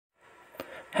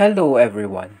Hello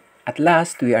everyone! At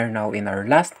last, we are now in our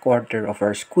last quarter of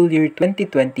our school year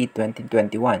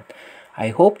 2020-2021. I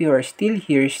hope you are still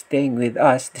here staying with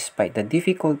us despite the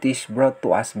difficulties brought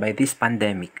to us by this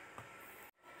pandemic.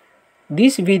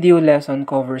 This video lesson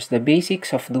covers the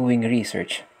basics of doing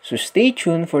research, so stay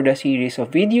tuned for the series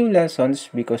of video lessons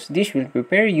because this will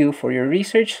prepare you for your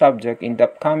research subject in the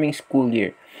upcoming school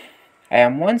year. I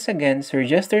am once again Sir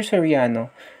Jester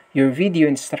Soriano, your video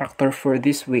instructor for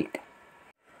this week.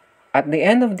 At the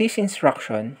end of this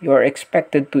instruction, you are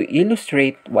expected to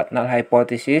illustrate what null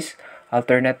hypothesis,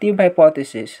 alternative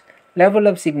hypothesis, level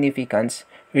of significance,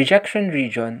 rejection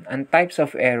region, and types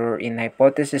of error in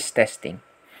hypothesis testing.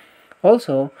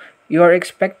 Also, you are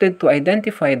expected to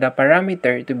identify the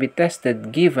parameter to be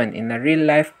tested given in a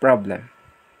real-life problem.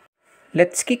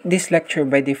 Let's kick this lecture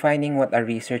by defining what a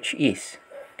research is.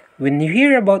 When you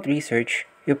hear about research,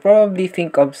 you probably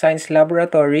think of science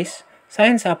laboratories,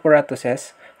 science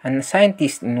apparatuses, and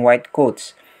scientists in white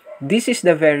coats. This is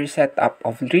the very setup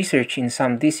of research in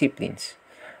some disciplines.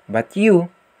 But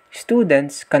you,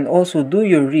 students, can also do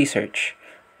your research,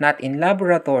 not in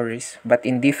laboratories, but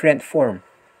in different form.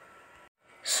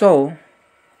 So,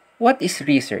 what is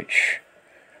research?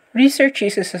 Research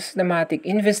is a systematic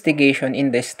investigation in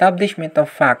the establishment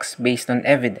of facts based on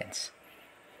evidence.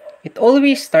 It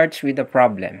always starts with a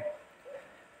problem.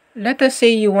 Let us say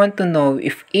you want to know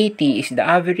if 80 is the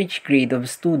average grade of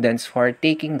students who are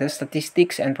taking the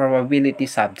statistics and probability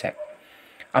subject.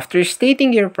 After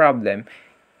stating your problem,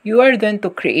 you are then to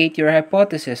create your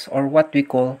hypothesis or what we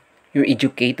call your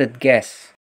educated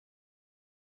guess.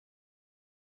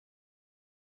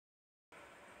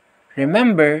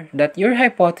 Remember that your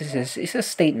hypothesis is a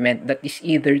statement that is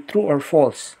either true or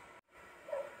false.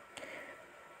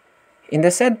 In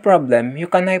the said problem, you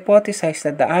can hypothesize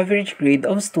that the average grade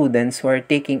of students who are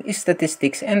taking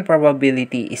statistics and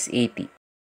probability is 80.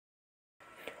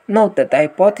 Note that the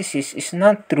hypothesis is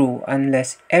not true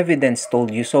unless evidence told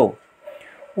you so.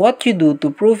 What you do to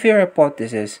prove your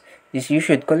hypothesis is you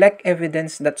should collect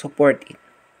evidence that support it.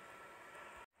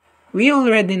 We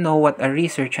already know what a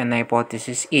research and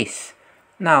hypothesis is.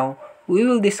 Now, we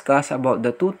will discuss about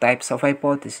the two types of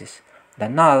hypothesis, the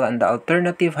null and the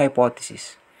alternative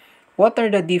hypothesis. What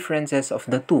are the differences of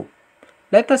the two?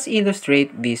 Let us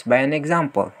illustrate this by an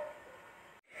example.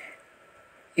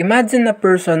 Imagine a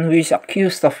person who is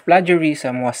accused of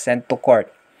plagiarism was sent to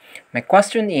court. My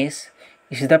question is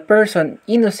the person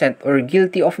innocent or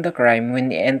guilty of the crime when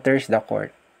he enters the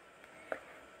court?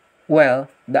 Well,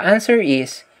 the answer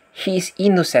is he is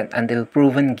innocent until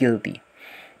proven guilty.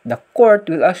 The court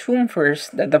will assume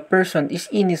first that the person is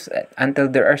innocent until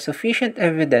there are sufficient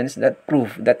evidence that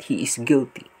prove that he is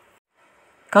guilty.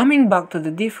 Coming back to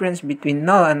the difference between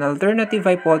null and alternative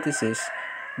hypothesis,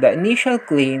 the initial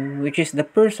claim, which is the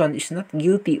person is not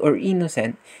guilty or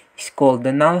innocent, is called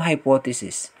the null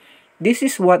hypothesis. This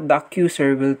is what the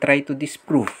accuser will try to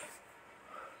disprove.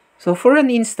 So for an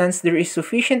instance, there is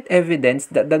sufficient evidence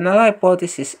that the null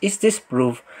hypothesis is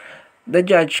disproved, the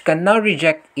judge can now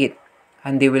reject it,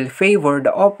 and they will favor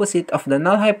the opposite of the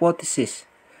null hypothesis,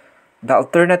 the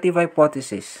alternative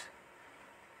hypothesis,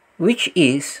 which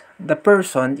is the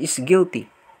person is guilty.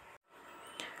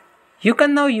 You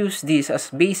can now use this as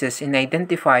basis in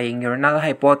identifying your null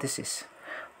hypothesis.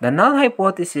 The null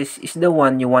hypothesis is the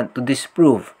one you want to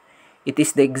disprove. It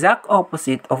is the exact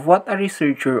opposite of what a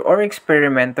researcher or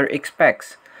experimenter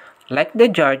expects. Like the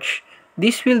judge,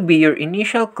 this will be your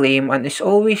initial claim and is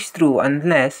always true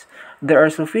unless there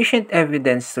are sufficient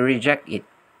evidence to reject it.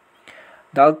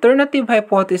 The alternative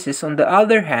hypothesis, on the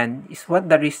other hand, is what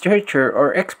the researcher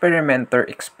or experimenter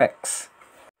expects.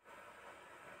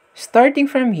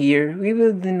 Starting from here, we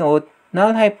will denote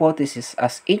null hypothesis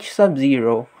as H sub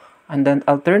 0 and the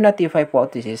alternative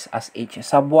hypothesis as H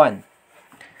sub 1.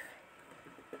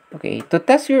 Okay, to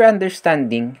test your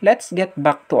understanding, let's get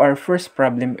back to our first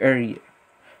problem earlier,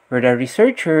 where the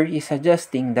researcher is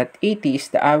suggesting that 80 is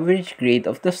the average grade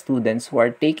of the students who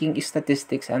are taking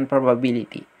statistics and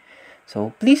probability.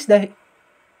 So please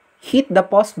hit the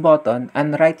pause button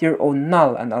and write your own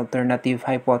null and alternative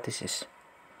hypothesis.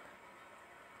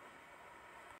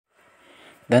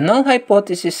 The null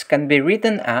hypothesis can be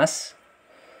written as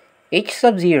H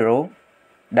sub 0,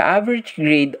 the average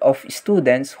grade of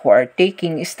students who are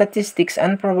taking statistics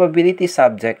and probability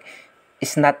subject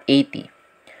is not 80.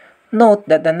 Note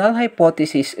that the null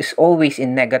hypothesis is always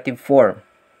in negative form.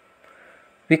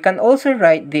 We can also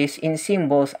write this in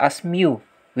symbols as mu,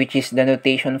 which is the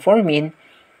notation for mean,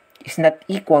 is not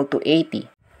equal to 80.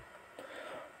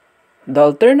 The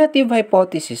alternative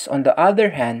hypothesis, on the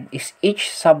other hand, is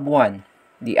H sub 1.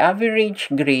 The average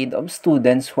grade of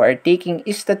students who are taking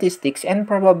statistics and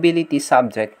probability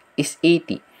subject is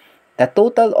 80, the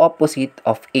total opposite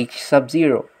of H sub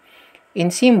 0.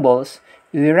 In symbols,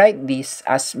 we write this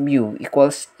as mu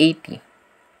equals 80.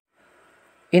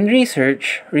 In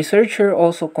research, researchers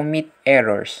also commit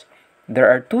errors. There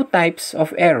are two types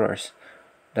of errors,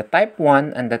 the type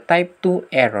 1 and the type 2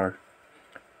 error.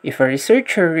 If a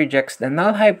researcher rejects the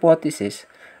null hypothesis,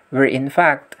 where in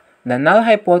fact the null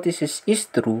hypothesis is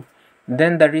true,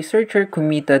 then the researcher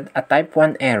committed a type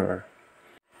 1 error.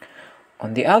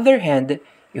 On the other hand,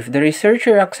 if the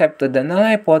researcher accepted the null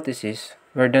hypothesis,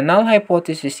 where the null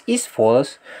hypothesis is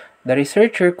false, the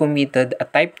researcher committed a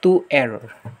type 2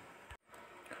 error.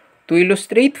 To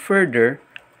illustrate further,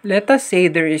 let us say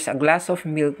there is a glass of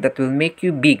milk that will make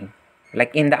you big,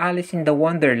 like in the Alice in the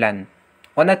Wonderland,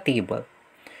 on a table.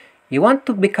 You want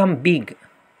to become big,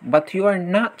 but you are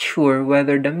not sure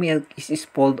whether the milk is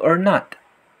spoiled or not.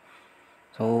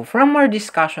 So, from our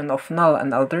discussion of null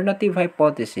and alternative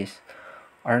hypothesis,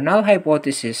 our null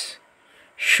hypothesis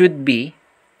should be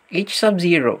H sub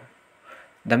 0.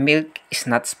 The milk is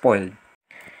not spoiled.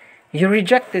 You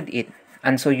rejected it,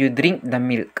 and so you drink the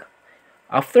milk.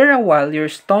 After a while, your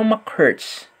stomach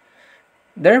hurts.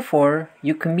 Therefore,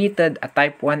 you committed a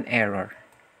type 1 error.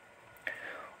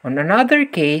 On another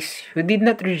case, you did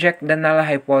not reject the null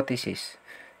hypothesis,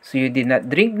 so you did not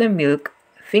drink the milk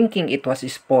thinking it was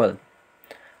spoiled.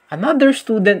 Another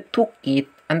student took it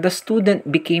and the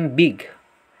student became big.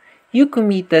 You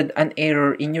committed an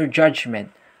error in your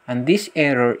judgment, and this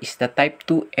error is the type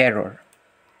 2 error.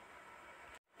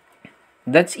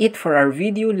 That's it for our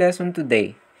video lesson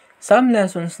today. Some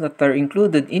lessons that are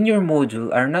included in your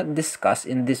module are not discussed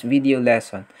in this video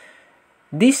lesson.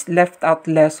 These left out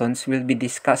lessons will be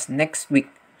discussed next week,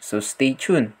 so stay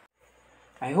tuned.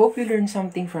 I hope you learned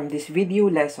something from this video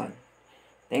lesson.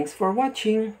 Thanks for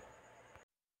watching.